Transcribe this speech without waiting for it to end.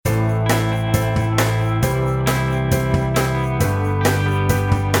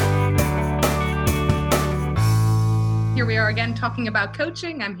again talking about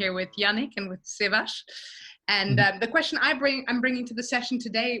coaching. I'm here with Yannick and with Sivash. And the question I'm bringing to the session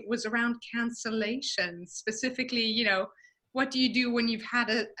today was around cancellation. Specifically, what do you do when you've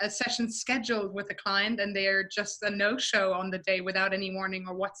had a session scheduled with a client and they're just a no-show on the day without any warning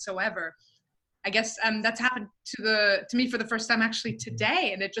or whatsoever? I guess that's happened to me for the first time actually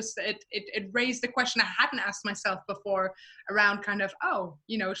today, and it raised the question I hadn't asked myself before around kind of,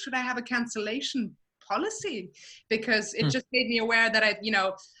 should I have a cancellation policy? Because it just made me aware that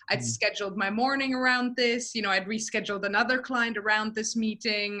I'd scheduled my morning around this. I'd rescheduled another client around this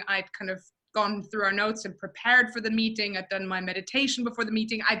meeting. I'd kind of gone through our notes and prepared for the meeting. I'd done my meditation before the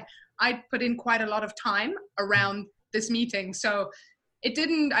meeting. I'd put in quite a lot of time around this meeting. So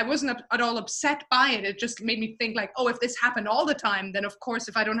I wasn't at all upset by it. It just made me think like, if this happened all the time, then of course,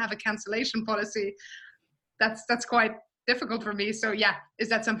 if I don't have a cancellation policy, that's quite difficult for me. So yeah, is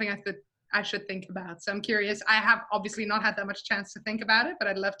that something I should think about? So I'm curious. I have obviously not had that much chance to think about it, but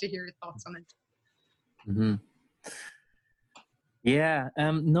I'd love to hear your thoughts on it. Mm-hmm. Yeah,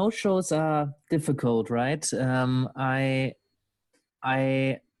 no-shows are difficult, right? I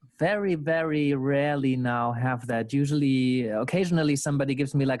very, very rarely now have that. Occasionally somebody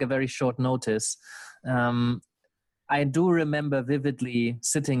gives me like a very short notice. I do remember vividly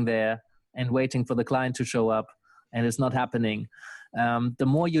sitting there and waiting for the client to show up, and it's not happening. The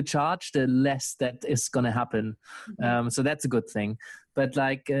more you charge, the less that is going to happen. So that's a good thing. But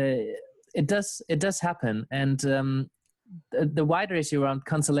it does happen. And the wider issue around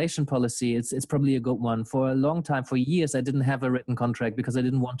cancellation policy, it's probably a good one. For a long time, for years, I didn't have a written contract because I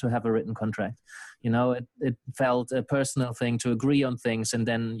didn't want to have a written contract. It felt a personal thing to agree on things, and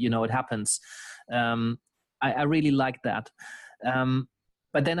then, it happens. I really liked that.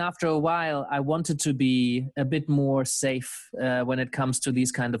 But then after a while, I wanted to be a bit more safe when it comes to these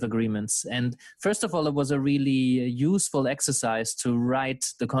kind of agreements. And first of all, it was a really useful exercise to write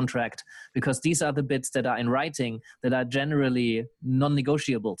the contract, because these are the bits that are in writing that are generally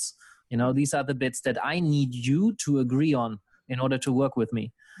non-negotiables. These are the bits that I need you to agree on in order to work with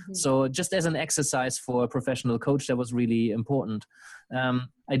me. Mm-hmm. So just as an exercise for a professional coach, that was really important.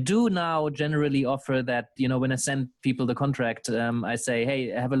 I do now generally offer that, when I send people the contract, I say, hey,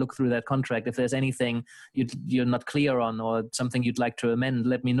 have a look through that contract. If there's anything you're not clear on or something you'd like to amend,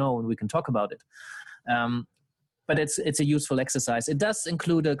 let me know and we can talk about it. But it's a useful exercise. It does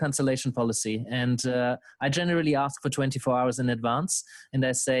include a cancellation policy, and I generally ask for 24 hours in advance, and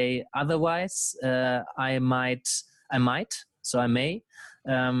I say, otherwise, I may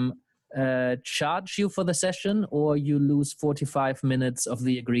charge you for the session, or you lose 45 minutes of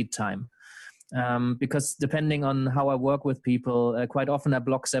the agreed time. Because depending on how I work with people, quite often I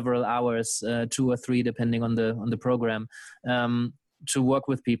block several hours, 2 or 3, depending on the program, to work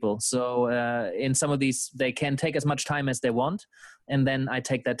with people. So in some of these, they can take as much time as they want, and then I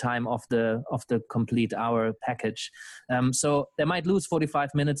take that time off the complete hour package. So they might lose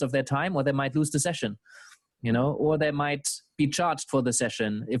 45 minutes of their time, or they might lose the session. Or they might be charged for the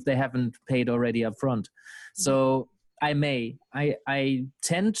session if they haven't paid already up front. So I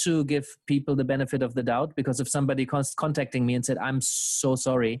tend to give people the benefit of the doubt, because if somebody contacting me and said, I'm so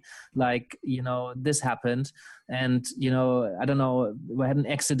sorry, this happened, and, I don't know, I had an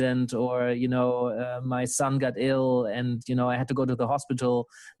accident, or, my son got ill, and, I had to go to the hospital,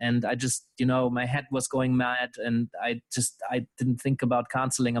 and I just, my head was going mad, and I didn't think about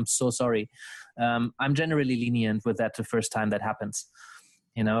canceling. I'm so sorry. I'm generally lenient with that the first time that happens,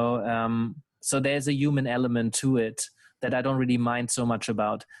 so there's a human element to it that I don't really mind so much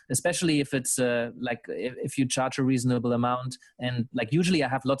about, especially if it's if you charge a reasonable amount, and usually I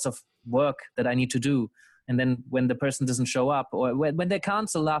have lots of work that I need to do. And then when the person doesn't show up, or when they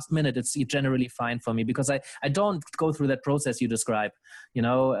cancel last minute, it's generally fine for me, because I don't go through that process you describe,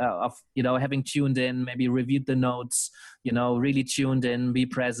 having tuned in, maybe reviewed the notes, really tuned in, be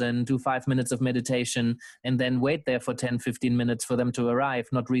present, do 5 minutes of meditation, and then wait there for 10, 15 minutes for them to arrive,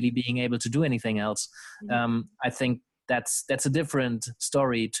 not really being able to do anything else. Mm-hmm. I think that's a different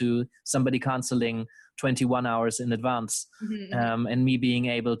story to somebody canceling 21 hours in advance, and me being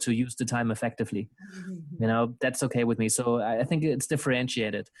able to use the time effectively. That's okay with me. So I think it's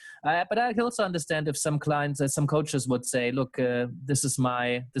differentiated. But I can also understand if some clients, some coaches would say, look, this is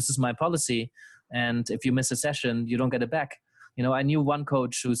my policy, and if you miss a session, you don't get it back. I knew one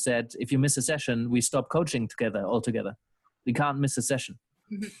coach who said, if you miss a session, we stop coaching altogether. We can't miss a session.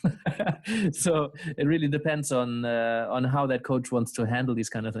 So it really depends on how that coach wants to handle these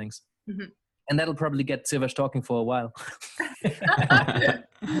kind of things. Mm-hmm. And that'll probably get Sivash talking for a while.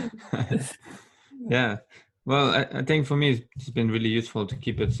 Yeah. Well, I think for me, it's been really useful to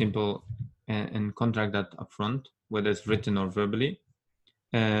keep it simple and contract that upfront, whether it's written or verbally.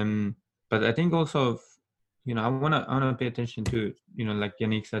 But I think also, I wanna pay attention to, like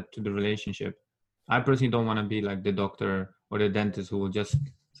Yannick said, to the relationship. I personally don't want to be like the doctor or the dentist who will just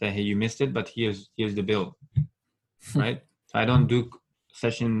say, hey, you missed it, but here's the bill, right? So I don't do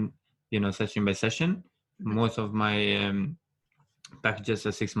session by session. Most of my packages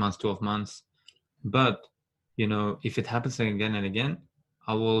are 6 months, 12 months. But, if it happens again and again,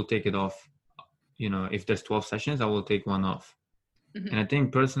 I will take it off. If there's 12 sessions, I will take one off. And I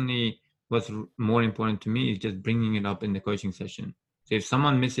think personally, what's more important to me is just bringing it up in the coaching session. So if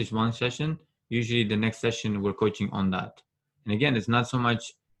someone misses one session, usually the next session we're coaching on that. And again, it's not so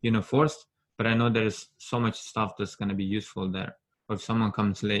much, forced, but I know there's so much stuff that's going to be useful there. Or if someone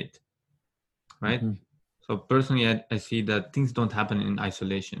comes late, right? So personally, I see that things don't happen in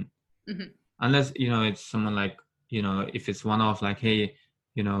isolation. Unless, it's someone like, if it's one-off, like, hey,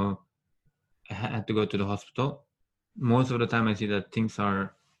 I had to go to the hospital. Most of the time I see that things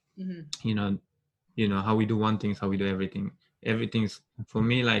are, how we do one thing is how we do everything. Everything's, for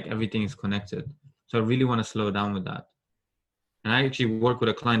me, like everything is connected. So I really want to slow down with that. And I actually work with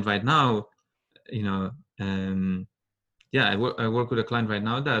a client right now, I work with a client right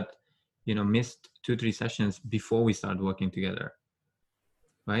now that, missed 2-3 sessions before we started working together.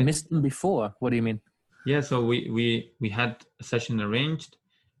 Right? Missed them before? What do you mean? Yeah, so we had a session arranged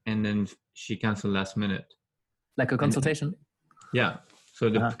and then she canceled last minute. Like a consultation? Yeah. So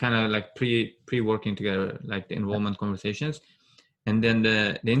the kind of like pre-working together, like the enrollment conversations. And then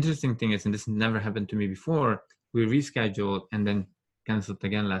the interesting thing is, and this never happened to me before, we rescheduled and then canceled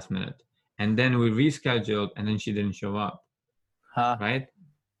again last minute. And then we rescheduled and then she didn't show up. Right?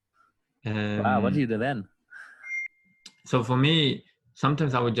 Wow, what do you do then? So for me,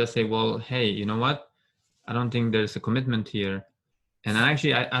 sometimes I would just say, well, hey, you know what? I don't think there's a commitment here. And I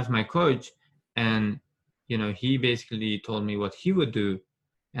asked my coach, and, he basically told me what he would do.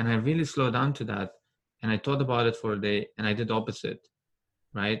 And I really slowed down to that. And I thought about it for a day and I did the opposite,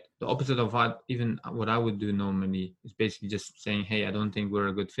 right? The opposite of what I would do normally is basically just saying, hey, I don't think we're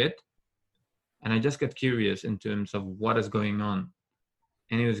a good fit. And I just got curious in terms of what is going on.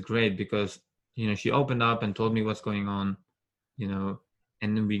 And it was great because, she opened up and told me what's going on, and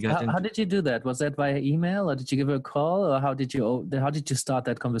then we got How did you do that? Was that via email or did you give her a call, or how did you start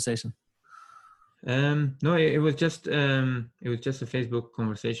that conversation? No, it was just a Facebook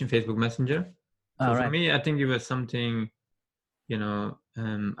conversation, Facebook Messenger. So for me, I think it was something,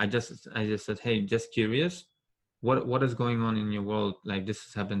 I just said, hey, just curious, what is going on in your world? Like this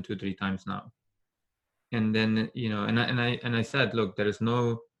has happened 2-3 times now. And then, and I said, look, there is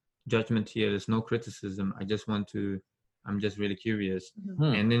no judgment here. There's no criticism. I'm just really curious.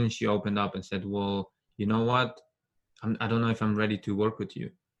 And then she opened up and said, well, you know what? I don't know if I'm ready to work with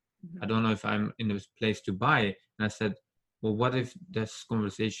you. I don't know if I'm in a place to buy. And I said, well, what if this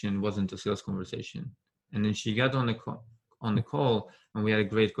conversation wasn't a sales conversation? And then she got on the call and we had a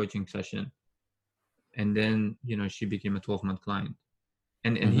great coaching session. And then, she became a 12-month client.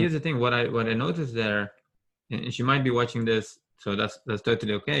 And here's the thing, what I noticed there, and she might be watching this, so that's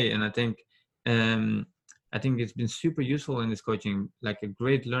totally okay. And I think it's been super useful in this coaching, like a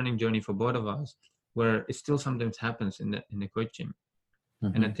great learning journey for both of us, where it still sometimes happens in the coaching.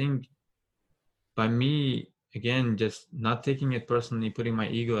 And I think by me, again, just not taking it personally, putting my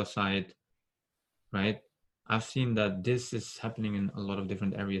ego aside, right? I've seen that this is happening in a lot of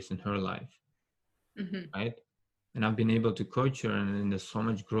different areas in her life, right? And I've been able to coach her, and then there's so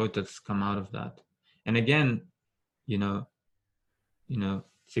much growth that's come out of that. And again, 6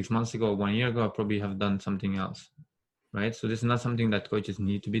 months ago, 1 year ago, I probably have done something else, right? So this is not something that coaches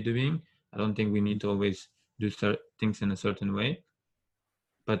need to be doing. I don't think we need to always do things in a certain way.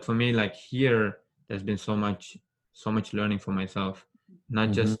 But for me, like here, there's been so much learning for myself, not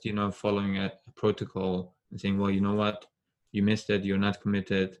just, following a protocol and saying, well, you know what, you missed it, you're not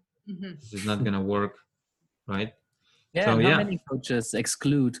committed, this is not going to work, right? Yeah, so, many coaches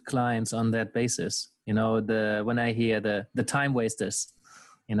exclude clients on that basis. When I hear the time wasters,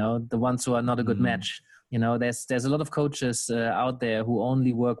 the ones who are not a good match, there's a lot of coaches out there who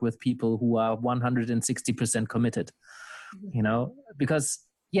only work with people who are 160% committed, because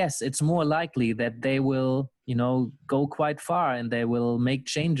yes, it's more likely that they will, go quite far and they will make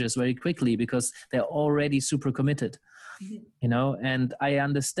changes very quickly because they're already super committed, and I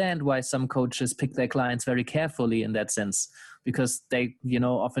understand why some coaches pick their clients very carefully in that sense, because they,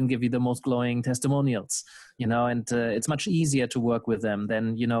 often give you the most glowing testimonials, and it's much easier to work with them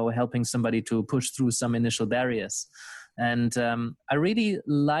than, helping somebody to push through some initial barriers. And I really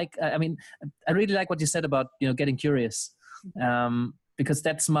like what you said about, getting curious. because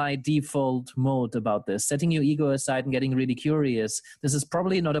that's my default mode about this. Setting your ego aside and getting really curious. This is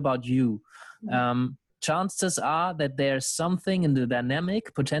probably not about you. Chances are that there's something in the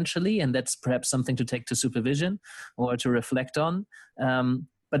dynamic potentially, and that's perhaps something to take to supervision or to reflect on.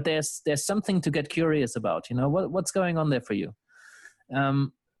 But there's something to get curious about. What's going on there for you?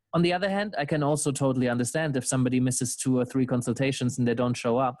 On the other hand, I can also totally understand if somebody misses 2 or 3 consultations and they don't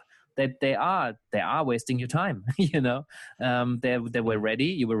show up, that they are wasting your time. They were ready,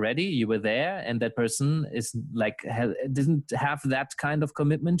 you were there, and that person is didn't have that kind of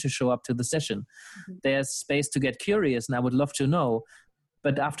commitment to show up to the session. There's space to get curious, and I would love to know.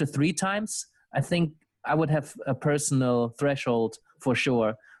 But after 3 times, I think I would have a personal threshold for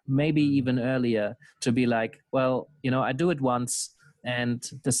sure, maybe even earlier, to be like, well, I do it once, and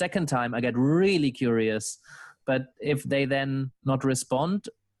the second time I get really curious. But if they then not respond,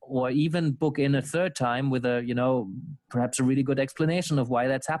 or even book in a third time with perhaps a really good explanation of why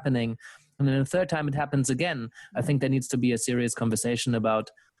that's happening, and then the third time it happens again, I think there needs to be a serious conversation about,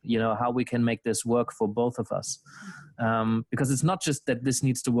 how we can make this work for both of us. Because it's not just that this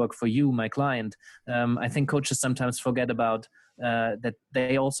needs to work for you, my client. I think coaches sometimes forget about that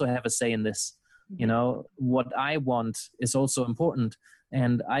they also have a say in this. What I want is also important.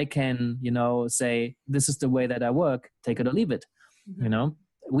 And I can, say, this is the way that I work, take it or leave it.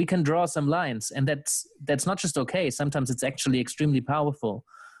 We can draw some lines, and that's not just okay. Sometimes it's actually extremely powerful,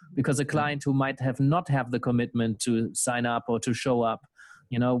 because a client who might not have the commitment to sign up or to show up,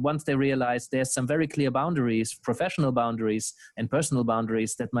 once they realize there's some very clear boundaries, professional boundaries and personal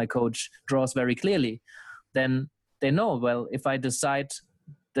boundaries that my coach draws very clearly, then they know, well, if I decide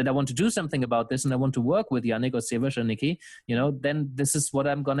that I want to do something about this and I want to work with Yannick or Sevash or Nikki, then this is what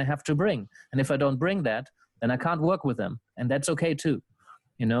I'm going to have to bring. And if I don't bring that, then I can't work with them. And that's okay too.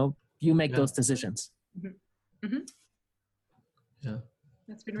 You make those decisions. Yeah.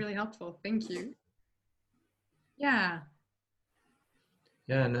 That's been really helpful. Thank you. Yeah.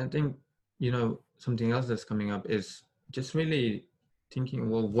 Yeah. And I think, something else that's coming up is just really thinking,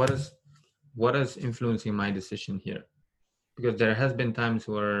 well, what is influencing my decision here? Because there has been times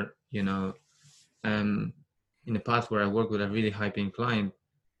where, in the past where I worked with a really high paying client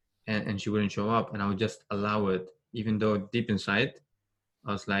and she wouldn't show up, and I would just allow it, even though deep inside,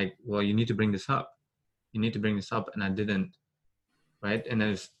 I was like, well, you need to bring this up. You need to bring this up. And I didn't. Right. And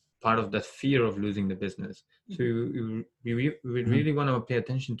there's part of that fear of losing the business. So we really want to pay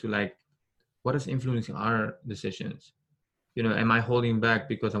attention to what is influencing our decisions. Am I holding back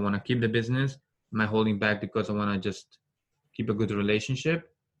because I want to keep the business? Am I holding back because I want to just keep a good relationship?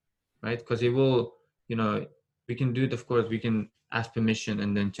 Right. Because it will, we can do it. Of course, we can ask permission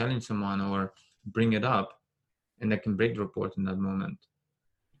and then challenge someone or bring it up, and that can break the rapport in that moment.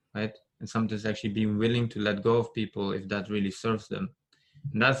 Right. And sometimes actually being willing to let go of people if that really serves them.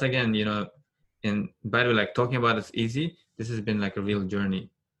 And that's again, and by the way, talking about it's easy. This has been a real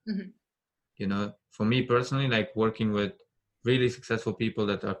journey. For me personally, working with really successful people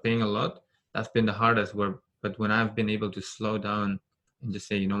that are paying a lot, that's been the hardest work. But when I've been able to slow down and just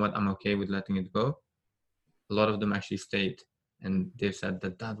say, you know what, I'm okay with letting it go, a lot of them actually stayed. And they've said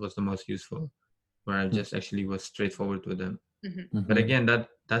that was the most useful, where I just actually was straightforward with them. But again,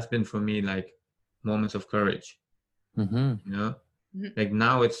 that's been for me moments of courage.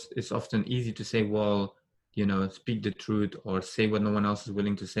 Now it's often easy to say, well, speak the truth or say what no one else is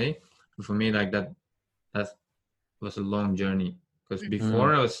willing to say. But for me, that was a long journey, because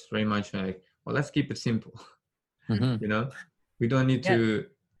before I was very much well, let's keep it simple. We don't need to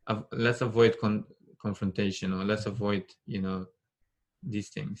let's avoid confrontation, or let's avoid these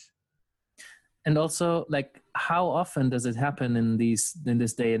things. And also, how often does it happen in this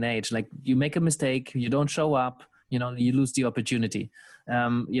day and age? You make a mistake, you don't show up, you lose the opportunity. A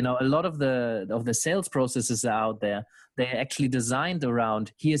lot of the sales processes are out there. They're actually designed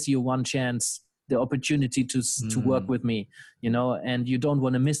around, here's your one chance, the opportunity to work with me, and you don't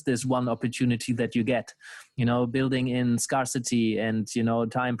want to miss this one opportunity that you get, building in scarcity and,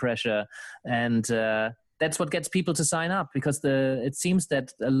 time pressure. And that's what gets people to sign up, because it seems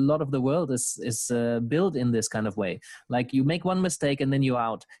that a lot of the world is built in this kind of way. You make one mistake and then you're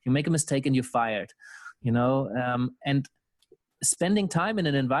out. You make a mistake and you're fired, and spending time in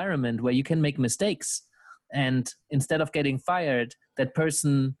an environment where you can make mistakes, and instead of getting fired, that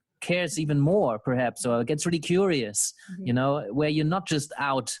person cares even more, perhaps, or gets really curious, where you're not just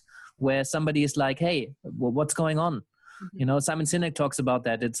out, where somebody is like, hey, what's going on? Simon Sinek talks about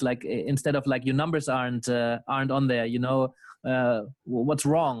that. It's instead of your numbers aren't on there, what's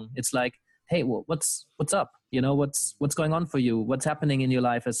wrong? It's hey, what's up? What's going on for you? What's happening in your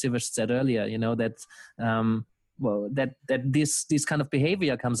life? As Sivash said earlier, that this kind of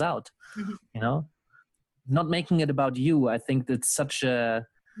behavior comes out. Not making it about you. I think that's such a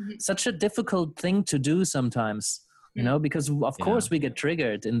difficult thing to do sometimes, because of course we get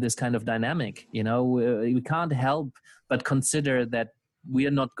triggered in this kind of dynamic. We can't help but consider that we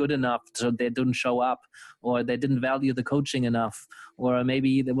are not good enough, so they didn't show up, or they didn't value the coaching enough, or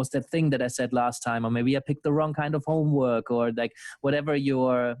maybe there was that thing that I said last time, or maybe I picked the wrong kind of homework, or like whatever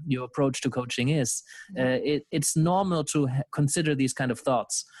your approach to coaching is. It's normal to consider these kind of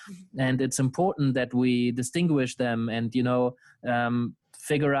thoughts, and it's important that we distinguish them and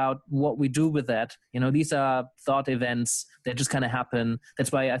figure out what we do with that. These are thought events that just kind of happen.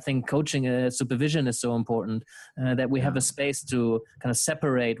 That's why I think coaching supervision is so important, that we have a space to kind of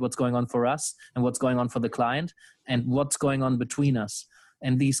separate what's going on for us and what's going on for the client and what's going on between us.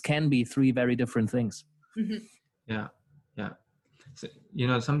 And these can be three very different things. Yeah. So,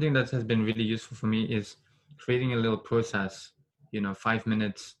 something that has been really useful for me is creating a little process, 5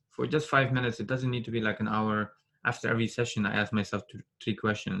 minutes. For just 5 minutes, it doesn't need to be like an hour. After every session, I ask myself 3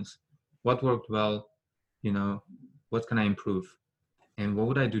 questions. What worked well? What can I improve? And what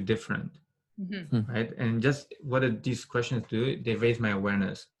would I do different? Right? And just what did these questions do? They raise my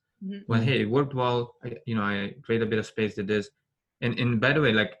awareness. Well, hey, it worked well. I create a bit of space to this. And by the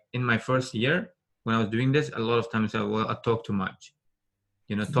way, like in my first year, when I was doing this, a lot of times I talk too much.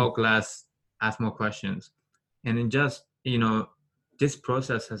 Talk less, ask more questions. And then just, this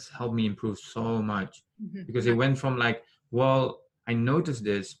process has helped me improve so much, because it went from like, well, I noticed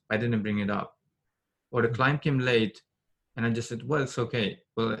this, but I didn't bring it up. Or the client came late and I just said, well, it's okay.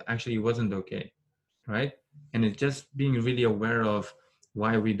 Well, actually it wasn't okay. Right. And it's just being really aware of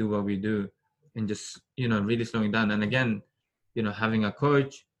why we do what we do, and just, really slowing down. And again, having a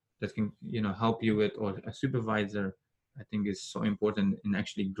coach that can, help you with, or a supervisor, I think is so important in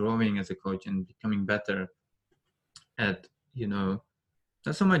actually growing as a coach and becoming better at,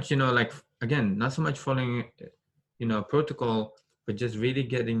 not so much, not so much following, protocol, but just really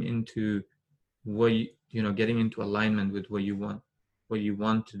getting into getting into alignment with what you want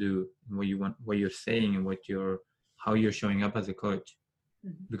to do, and what you're saying, and how you're showing up as a coach.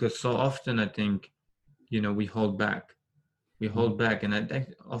 Because so often I think, we hold back, and I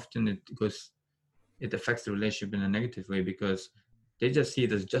think often it affects the relationship in a negative way, because they just see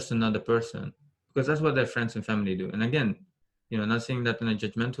it as just another person, because that's what their friends and family do. And again, not saying that in a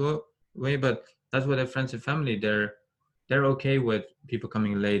judgmental way, but that's what their friends and family, they're okay with people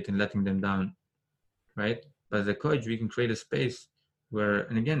coming late and letting them down, right? But as a coach, we can create a space where,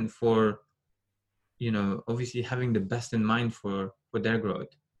 and again, for, obviously having the best in mind for their growth,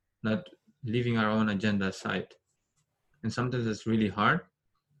 not leaving our own agenda aside. And sometimes it's really hard,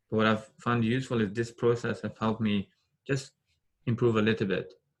 but what I've found useful is this process has helped me just improve a little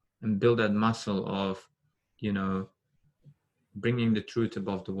bit and build that muscle of, bringing the truth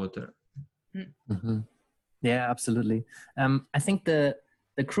above the water. Yeah, absolutely. I think the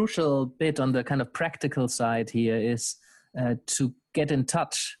crucial bit on the kind of practical side here is to get in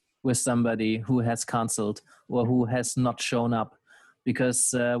touch with somebody who has canceled or who has not shown up.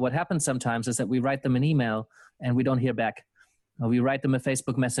 Because what happens sometimes is that we write them an email and we don't hear back. Or we write them a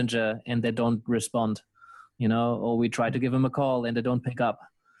Facebook Messenger and they don't respond, or we try to give them a call and they don't pick up.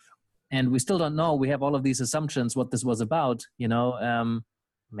 And we still don't know. We have all of these assumptions what this was about.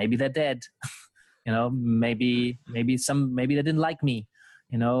 Maybe they're dead. Maybe they didn't like me.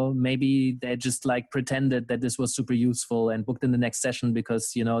 Maybe they just like pretended that this was super useful and booked in the next session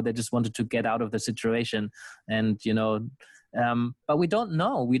because they just wanted to get out of the situation. And but we don't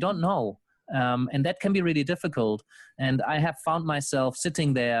know. And that can be really difficult. And I have found myself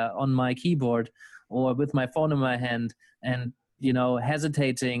sitting there on my keyboard or with my phone in my hand and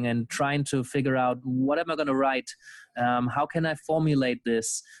hesitating and trying to figure out, what am I going to write? How can I formulate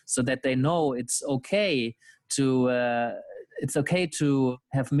this so that they know it's okay to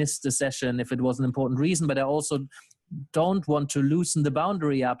have missed the session if it was an important reason, but I also don't want to loosen the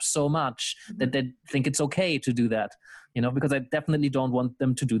boundary up so much that they think it's okay to do that, because I definitely don't want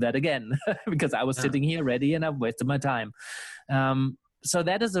them to do that again because I was sitting here ready and I've wasted my time. So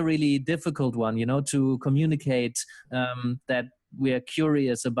that is a really difficult one, to communicate that we are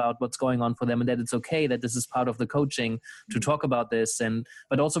curious about what's going on for them and that it's okay that this is part of the coaching to talk about this.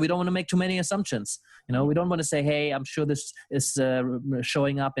 But also we don't want to make too many assumptions. We don't want to say, hey, I'm sure this is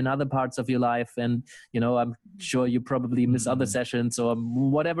showing up in other parts of your life. And, I'm sure you probably miss other sessions or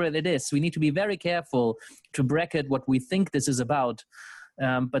whatever it is. We need to be very careful to bracket what we think this is about.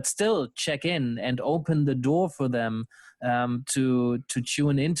 But still check in and open the door for them to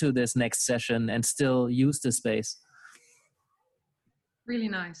tune into this next session and still use the space. Really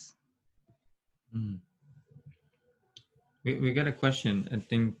nice. We got a question. I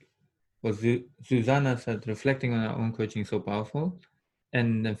think Susanna said, reflecting on our own coaching is so powerful.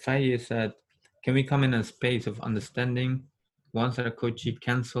 And Faye said, can we come in a space of understanding once our coachee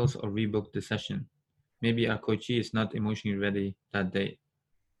cancels or rebook the session? Maybe our coachee is not emotionally ready that day.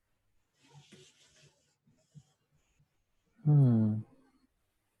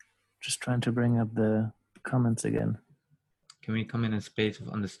 Just trying to bring up the comments again. Can we come in a space of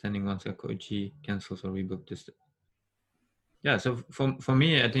understanding once our coachee cancels or rebook this? Yeah, so for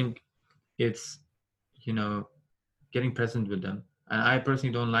me, I think it's, getting present with them. And I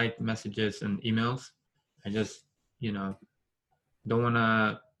personally don't like messages and emails. I just, I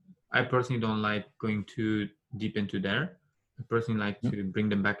personally don't like going too deep into there. I personally like to bring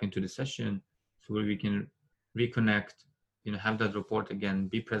them back into the session so where we can reconnect, have that rapport again,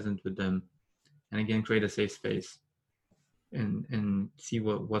 be present with them, and again, create a safe space and see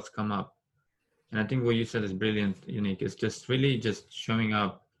what's come up. And I think what you said is brilliant, Unique. It's just really just showing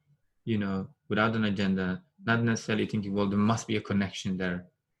up, without an agenda, not necessarily thinking, well, there must be a connection there,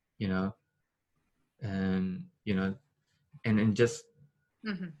 and just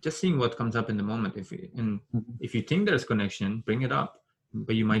seeing what comes up in the moment. If you think there's connection, bring it up,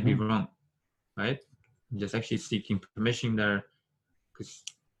 but you might be wrong, right? Just actually seeking permission there,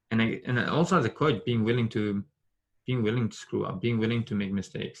 and also as a coach, being willing to screw up, being willing to make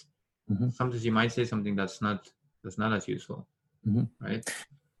mistakes. Sometimes you might say something that's not as useful, right?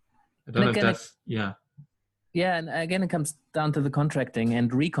 I don't know if that's Yeah, and again, it comes down to the contracting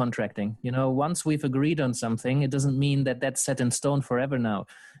and recontracting. Once we've agreed on something, it doesn't mean that that's set in stone forever now.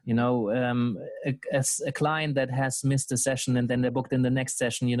 A client that has missed a session and then they're booked in the next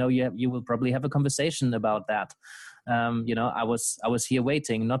session, you will probably have a conversation about that. I was here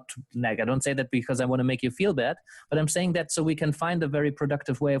waiting, not to, I don't say that because I want to make you feel bad, but I'm saying that so we can find a very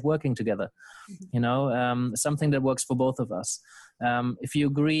productive way of working together, something that works for both of us. If you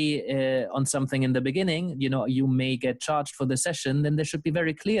agree on something in the beginning, you may get charged for the session, then there should be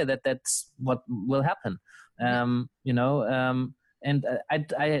very clear that that's what will happen.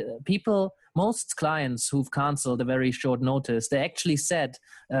 Most clients who've canceled a very short notice, they actually said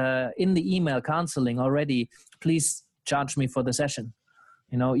in the email canceling already, please charge me for the session.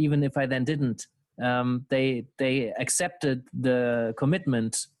 Even if I then didn't, they accepted the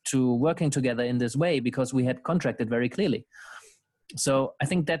commitment to working together in this way because we had contracted very clearly. So I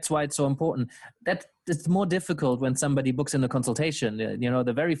think that's why it's so important. That it's more difficult when somebody books in a consultation,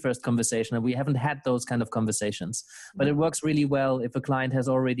 the very first conversation, and we haven't had those kind of conversations. But it works really well if a client has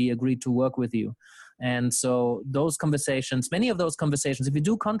already agreed to work with you. And so those conversations, many of those conversations, if you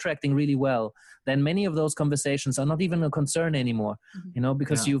do contracting really well, then many of those conversations are not even a concern anymore,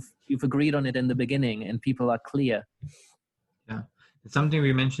 because you've agreed on it in the beginning and people are clear. Yeah. Something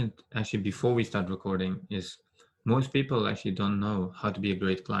we mentioned actually before we start recording is most people actually don't know how to be a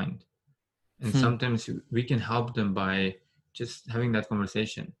great client. And sometimes we can help them by just having that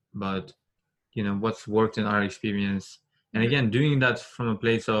conversation about, what's worked in our experience. And again, doing that from a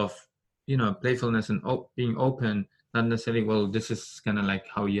place of, playfulness and being open, not necessarily, well, this is kind of like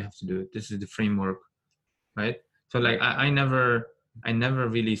how you have to do it. This is the framework, right? So like, I never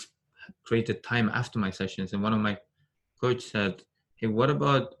really created time after my sessions. And one of my coach said, hey, what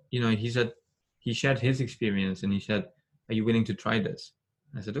about, he said, he shared his experience and he said, are you willing to try this?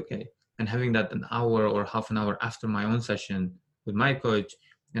 And I said, okay. And having that an hour or half an hour after my own session with my coach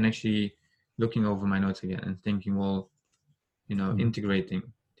and actually looking over my notes again and thinking, well, integrating,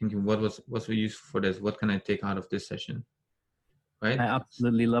 thinking what's useful for this? What can I take out of this session? Right? I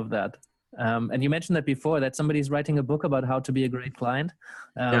absolutely love that. And you mentioned that before, that somebody's writing a book about how to be a great client.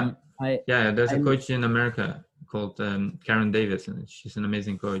 There's a coach in America called Karen Davis, and she's an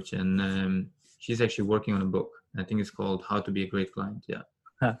amazing coach. And she's actually working on a book. I think it's called How to Be a Great Client. Yeah.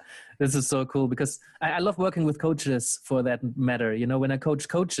 This is so cool because I love working with coaches for that matter. When a coach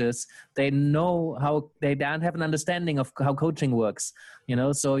coaches, they know how they don't have an understanding of how coaching works.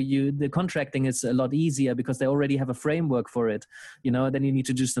 So the contracting is a lot easier because they already have a framework for it. Then you need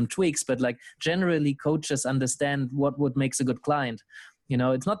to do some tweaks, but like generally coaches understand what makes a good client.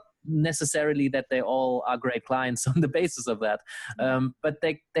 It's not necessarily that they all are great clients on the basis of that. But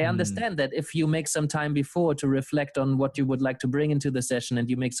they understand that if you make some time before to reflect on what you would like to bring into the session and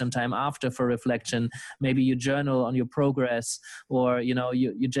you make some time after for reflection, maybe you journal on your progress or,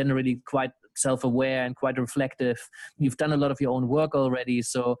 you're generally quite self-aware and quite reflective. You've done a lot of your own work already.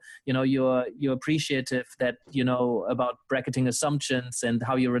 So, you're appreciative that, about bracketing assumptions and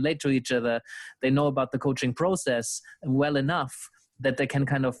how you relate to each other. They know about the coaching process well enough that they can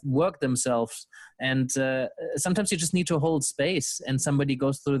kind of work themselves. And sometimes you just need to hold space and somebody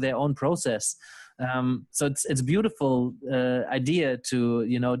goes through their own process. So it's a beautiful idea to,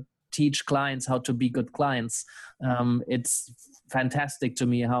 you know, teach clients how to be good clients. It's fantastic to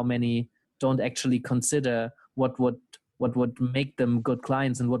me how many don't actually consider what would make them good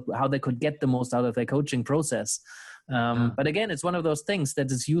clients and how they could get the most out of their coaching process. But again, it's one of those things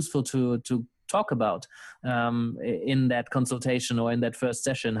that is useful to talk about in that consultation or in that first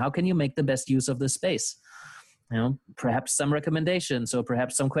session. How can you make the best use of this space? You know, perhaps some recommendations or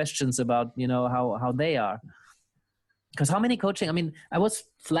perhaps some questions about, you know, how they are. Because how many coaching, I mean, I was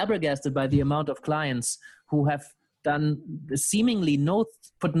flabbergasted by the amount of clients who have done seemingly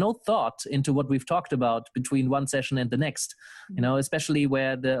put no thought into what we've talked about between one session and the next, you know, especially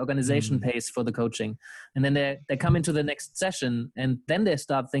where the organization pays for the coaching. And then they come into the next session and then they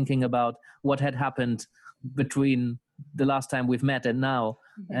start thinking about what had happened between the last time we've met and now,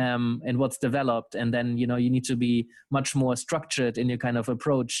 and what's developed. And then, you know, you need to be much more structured in your kind of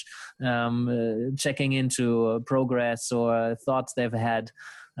approach, checking into progress or thoughts they've had.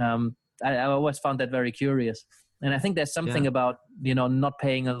 I always found that very curious. And I think there's something about, you know, not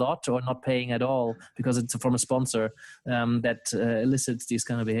paying a lot or not paying at all because it's from a sponsor that elicits these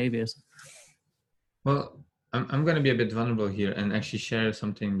kind of behaviors. Well, I'm going to be a bit vulnerable here and actually share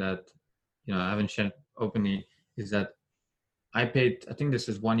something that, you know, I haven't shared openly, is that I paid, I think this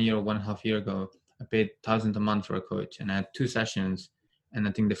is 1 year or 1.5 years ago, I paid $1,000 a month for a coach and I had 2 sessions. And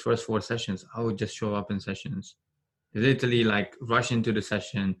I think the first 4 sessions, I would just show up in sessions, literally like rush into the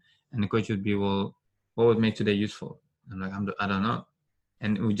session and the coach would be, well, what would make today useful? I'm like, I don't know.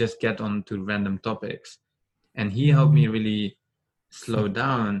 And we just get on to random topics. And he helped me really slow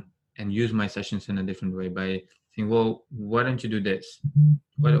down and use my sessions in a different way by saying, well, why don't you do this?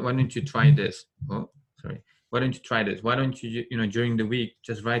 Why don't you try this? Oh, sorry. Why don't you try this? Why don't you, you know, during the week,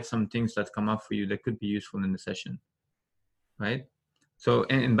 just write some things that come up for you that could be useful in the session, right? So,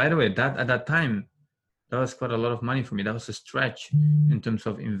 and by the way, that at that time, that was quite a lot of money for me. That was a stretch in terms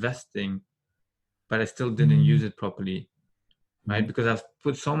of investing, but I still didn't use it properly, right? Because I've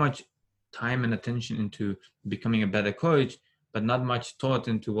put so much time and attention into becoming a better coach, but not much thought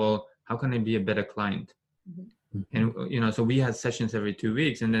into, well, how can I be a better client? And, you know, so we had sessions every 2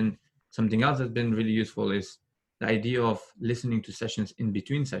 weeks. And then something else that's been really useful is the idea of listening to sessions in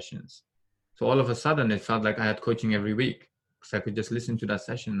between sessions. So all of a sudden it felt like I had coaching every week because I could just listen to that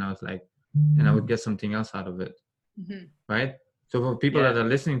session and I was like, and I would get something else out of it, right? So for people that are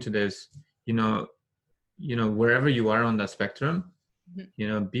listening to this, you know, wherever you are on that spectrum, you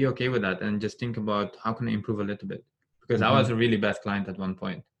know, be okay with that and just think about how can I improve a little bit? Because I was a really bad client at one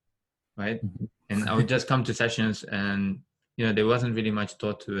point, right? And I would just come to sessions and, you know, there wasn't really much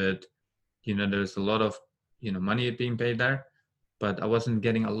thought to it. You know, there's a lot of, you know, money being paid there, but I wasn't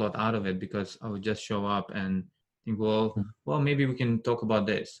getting a lot out of it because I would just show up and think, well, maybe we can talk about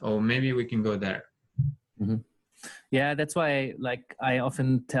this, or maybe we can go there. Yeah, that's why, like, I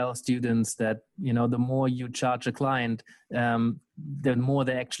often tell students that, you know, the more you charge a client, the more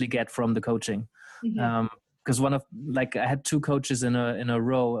they actually get from the coaching. Because I had 2 coaches in a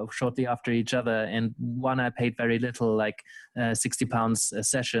row shortly after each other, and one I paid very little, like £60 a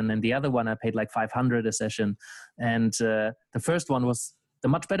session, and the other one I paid like 500 a session. And the first one was the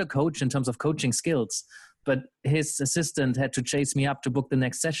much better coach in terms of coaching skills, but his assistant had to chase me up to book the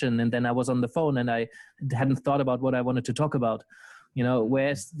next session. And then I was on the phone and I hadn't thought about what I wanted to talk about, you know,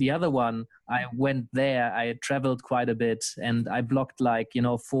 whereas the other one, I went there, I traveled quite a bit and I blocked like, you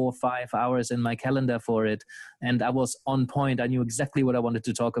know, 4 or 5 hours in my calendar for it. And I was on point. I knew exactly what I wanted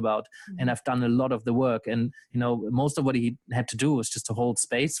to talk about. And I've done a lot of the work. And, you know, most of what he had to do was just to hold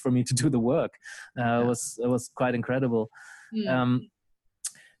space for me to do the work. It was quite incredible.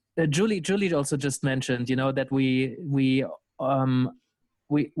 Julie also just mentioned, you know, that we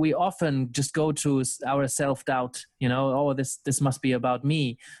often just go to our self-doubt, you know, oh, this must be about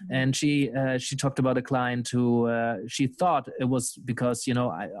me. And she talked about a client who she thought it was because, you know,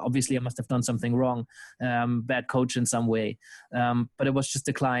 I must have done something wrong, bad coach in some way. But it was just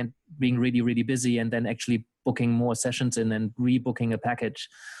a client being really, really busy and then actually booking more sessions in and rebooking a package.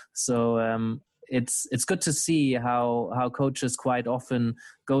 So it's good to see how coaches quite often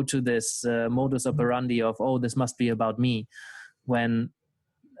go to this modus operandi of, oh, this must be about me, when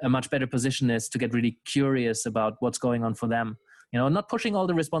a much better position is to get really curious about what's going on for them. You know, not pushing all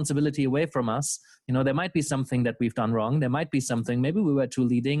the responsibility away from us. You know, there might be something that we've done wrong. There might be something, maybe we were too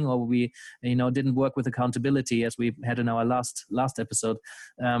leading, or we, you know, didn't work with accountability as we had in our last episode.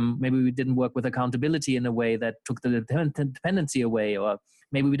 Maybe we didn't work with accountability in a way that took the dependency away, or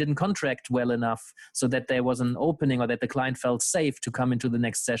maybe we didn't contract well enough so that there was an opening or that the client felt safe to come into the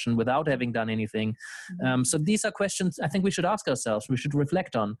next session without having done anything. So these are questions I think we should ask ourselves, we should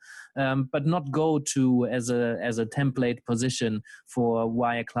reflect on, but not go to as a template position for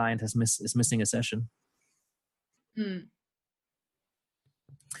why a client is missing a session.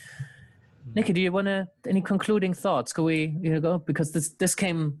 Nikki, do you want any concluding thoughts? Can we go, because this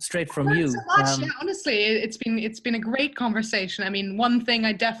came straight from you. So much. Yeah, honestly, it's been a great conversation. I mean, one thing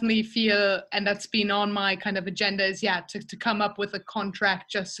I definitely feel, and that's been on my kind of agenda, is to come up with a contract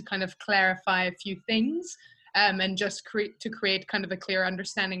just to kind of clarify a few things, and just create kind of a clear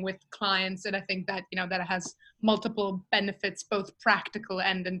understanding with clients. And I think that that has multiple benefits, both practical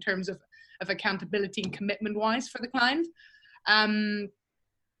and in terms of accountability and commitment wise for the client.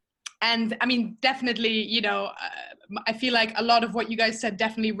 And I mean, definitely, I feel like a lot of what you guys said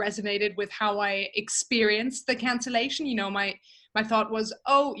definitely resonated with how I experienced the cancellation. My thought was,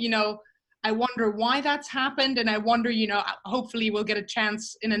 I wonder why that's happened. And I wonder, hopefully we'll get a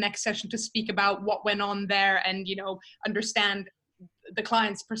chance in the next session to speak about what went on there and, understand the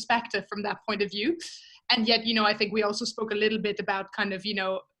client's perspective from that point of view. And yet, I think we also spoke a little bit about kind of,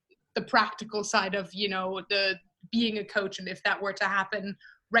 the practical side of, the being a coach. And if that were to happen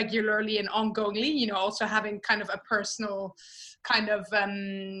regularly and ongoingly, also having kind of a personal kind of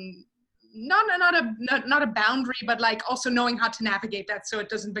not a boundary, but like also knowing how to navigate that so it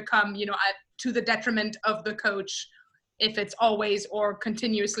doesn't become to the detriment of the coach if it's always or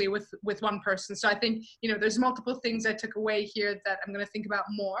continuously with one person. So I think there's multiple things I took away here that I'm going to think about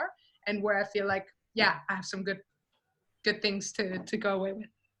more, and where I feel like I have some good things to go away with.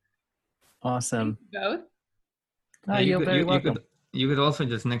 Awesome. Both. You're very welcome. You could also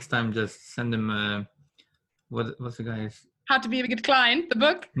just next time just send them what's the guy's How to Be a Good Client, the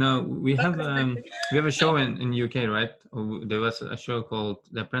book? No, we have a show in UK, right? There was a show called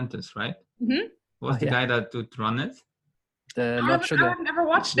The Apprentice, right? Mm-hmm. What's the guy that would run it? Lord Sugar. I've never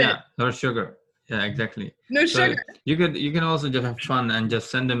watched it. Yeah, Lord Sugar. Yeah, exactly. No sugar. You can also just have fun and just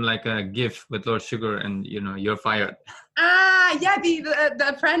send them like a GIF with Lord Sugar, and you're fired.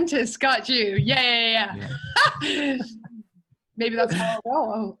 The Apprentice got you. Yeah. Maybe that's how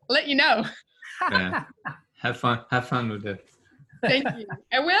I'll let you know. Yeah. Have fun with it. Thank you.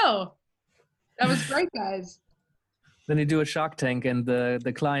 I will. That was great, guys. Then you do a Shark Tank, and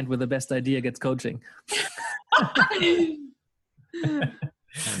the client with the best idea gets coaching.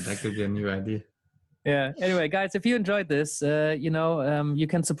 That could be a new idea. Yeah. Anyway, guys, if you enjoyed this, you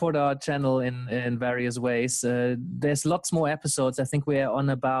can support our channel in various ways. There's lots more episodes. I think we're on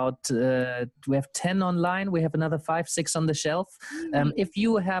about, we have 10 online. We have another 5-6 on the shelf. If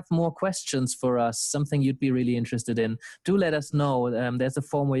you have more questions for us, something you'd be really interested in, do let us know. There's a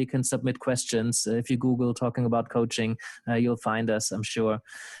form where you can submit questions. If you Google Talking About Coaching, you'll find us, I'm sure.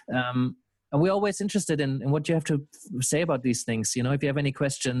 And we're always interested in what you have to say about these things. If you have any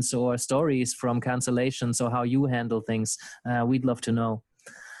questions or stories from cancellations or how you handle things, we'd love to know.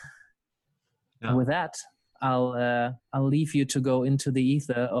 Yeah. And with that, I'll leave you to go into the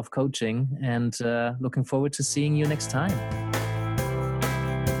ether of coaching, and looking forward to seeing you next time.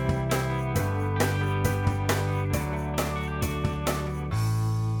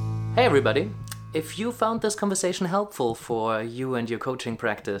 Hey, everybody. If you found this conversation helpful for you and your coaching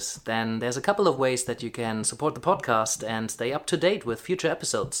practice, then there's a couple of ways that you can support the podcast and stay up to date with future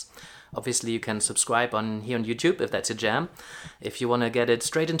episodes. Obviously, you can subscribe here on YouTube if that's your jam. If you want to get it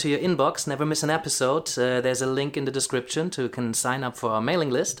straight into your inbox, never miss an episode, there's a link in the description to can sign up for our mailing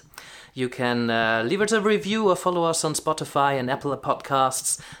list. You can leave us a review or follow us on Spotify and Apple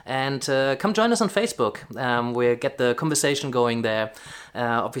Podcasts, and come join us on Facebook. We'll get the conversation going there.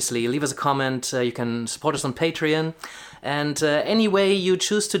 Obviously, leave us a comment. You can support us on Patreon. And any way you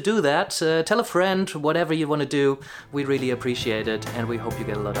choose to do that, tell a friend, whatever you want to do. We really appreciate it, and we hope you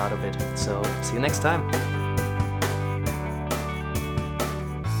get a lot out of it. So, see you next time.